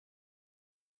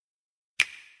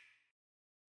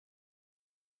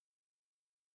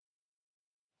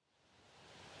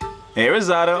Hey,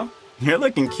 Rosado. You're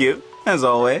looking cute, as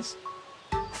always.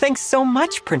 Thanks so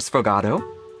much, Prince Fogado.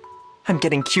 I'm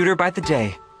getting cuter by the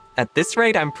day. At this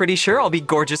rate, I'm pretty sure I'll be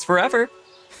gorgeous forever.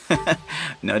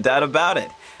 No doubt about it.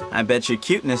 I bet your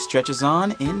cuteness stretches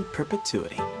on in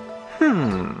perpetuity.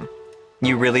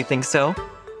 You really think so?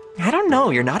 I don't know,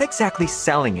 you're not exactly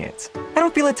selling it. I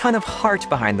don't feel a ton of heart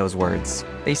behind those words.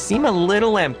 They seem a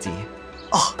little empty.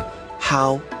 Oh,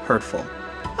 how hurtful.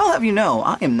 I'll have you know,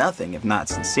 I am nothing if not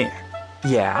sincere.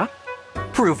 Yeah?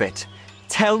 Prove it.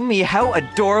 Tell me how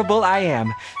adorable I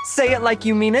am. Say it like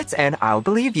you mean it, and I'll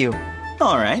believe you.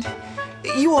 All right.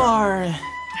 You are,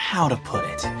 how to put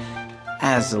it,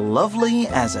 as lovely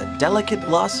as a delicate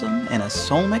blossom in a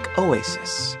soulmic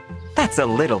oasis. That's a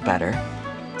little better.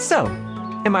 So,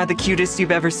 am I the cutest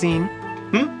you've ever seen?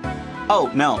 Oh,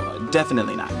 no,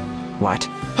 definitely not. What?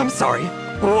 I'm sorry.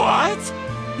 What?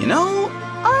 You know,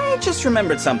 I just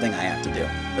remembered something I have to do.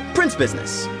 The Prince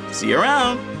business. See you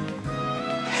around.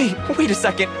 Hey, wait a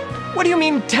second. What do you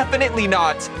mean, definitely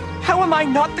not? How am I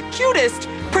not the cutest?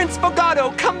 Prince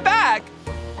Fogado, come back!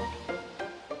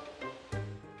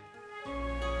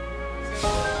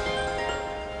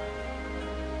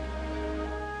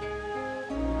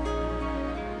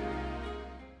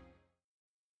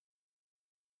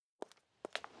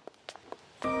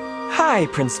 Hi,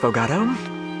 Prince Fogado.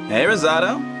 Hey,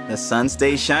 Rosado. The sun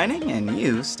stays shining and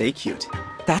you stay cute.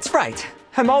 That's right.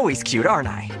 I'm always cute, aren't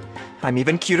I? I'm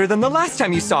even cuter than the last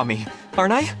time you saw me,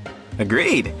 aren't I?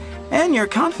 Agreed. And your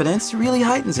confidence really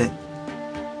heightens it.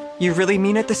 You really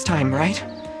mean it this time, right?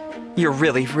 You're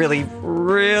really, really,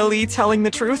 really telling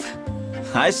the truth?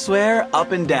 I swear,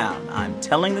 up and down, I'm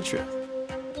telling the truth.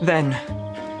 Then,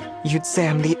 you'd say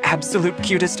I'm the absolute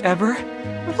cutest ever?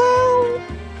 Well,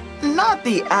 not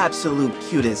the absolute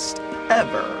cutest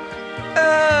ever.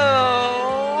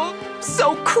 Oh,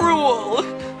 so cruel!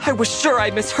 I was sure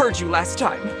I misheard you last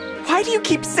time. Why do you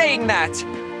keep saying that?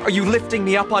 Are you lifting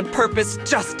me up on purpose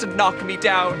just to knock me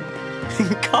down?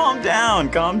 Calm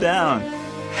down, calm down.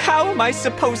 How am I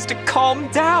supposed to calm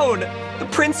down? The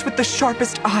prince with the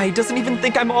sharpest eye doesn't even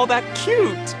think I'm all that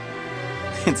cute.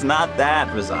 It's not that,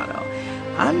 Rosado.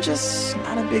 I'm just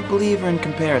not a big believer in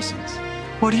comparisons.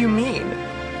 What do you mean?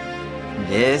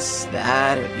 This,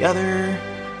 that, or the other.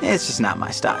 It's just not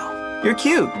my style. You're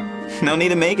cute. No need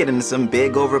to make it into some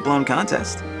big overblown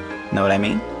contest. Know what I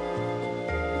mean?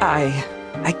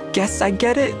 I guess I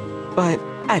get it, but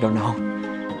I don't know.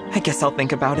 I guess I'll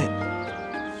think about it.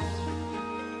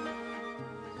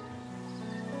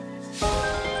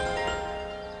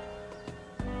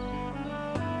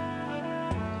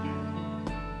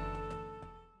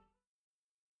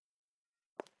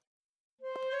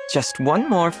 Just one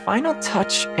more final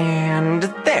touch, and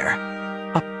there!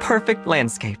 A perfect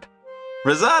landscape.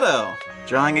 Rosado!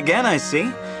 Drawing again, I see.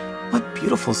 What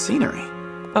beautiful scenery.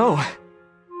 Oh.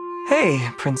 Hey,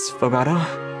 Prince Fogado.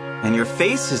 And your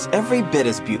face is every bit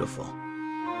as beautiful.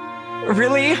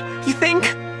 Really? You think?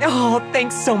 Oh,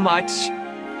 thanks so much.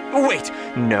 Wait,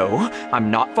 no,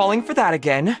 I'm not falling for that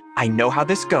again. I know how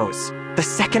this goes. The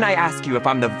second I ask you if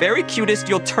I'm the very cutest,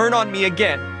 you'll turn on me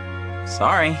again.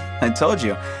 Sorry, I told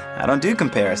you, I don't do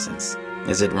comparisons.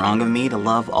 Is it wrong of me to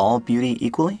love all beauty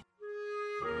equally?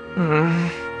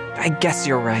 I guess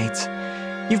you're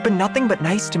right. You've been nothing but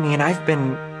nice to me and I've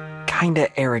been kinda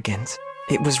arrogant.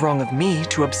 It was wrong of me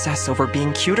to obsess over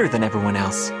being cuter than everyone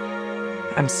else.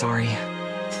 I'm sorry.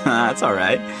 That's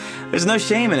alright. There's no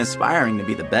shame in aspiring to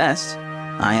be the best.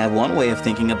 I have one way of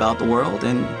thinking about the world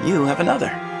and you have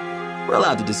another. We're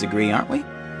allowed to disagree, aren't we?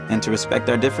 And to respect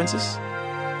our differences.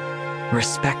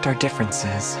 Respect our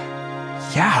differences.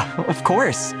 Yeah, of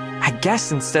course. I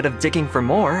guess instead of digging for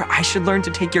more, I should learn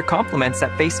to take your compliments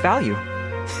at face value.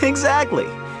 Exactly.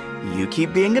 You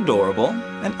keep being adorable,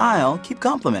 and I'll keep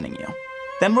complimenting you.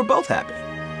 Then we're both happy.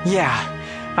 Yeah,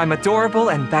 I'm adorable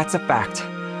and that's a fact.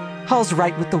 All's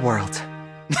right with the world.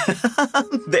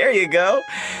 There you go.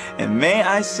 And may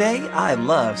I say, I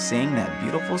love seeing that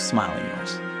beautiful smile of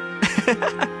yours.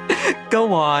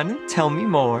 Go on, tell me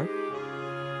more.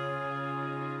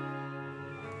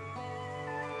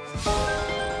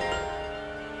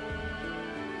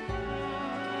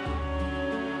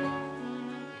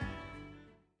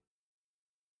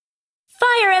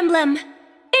 Fire Emblem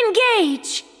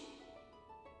Engage!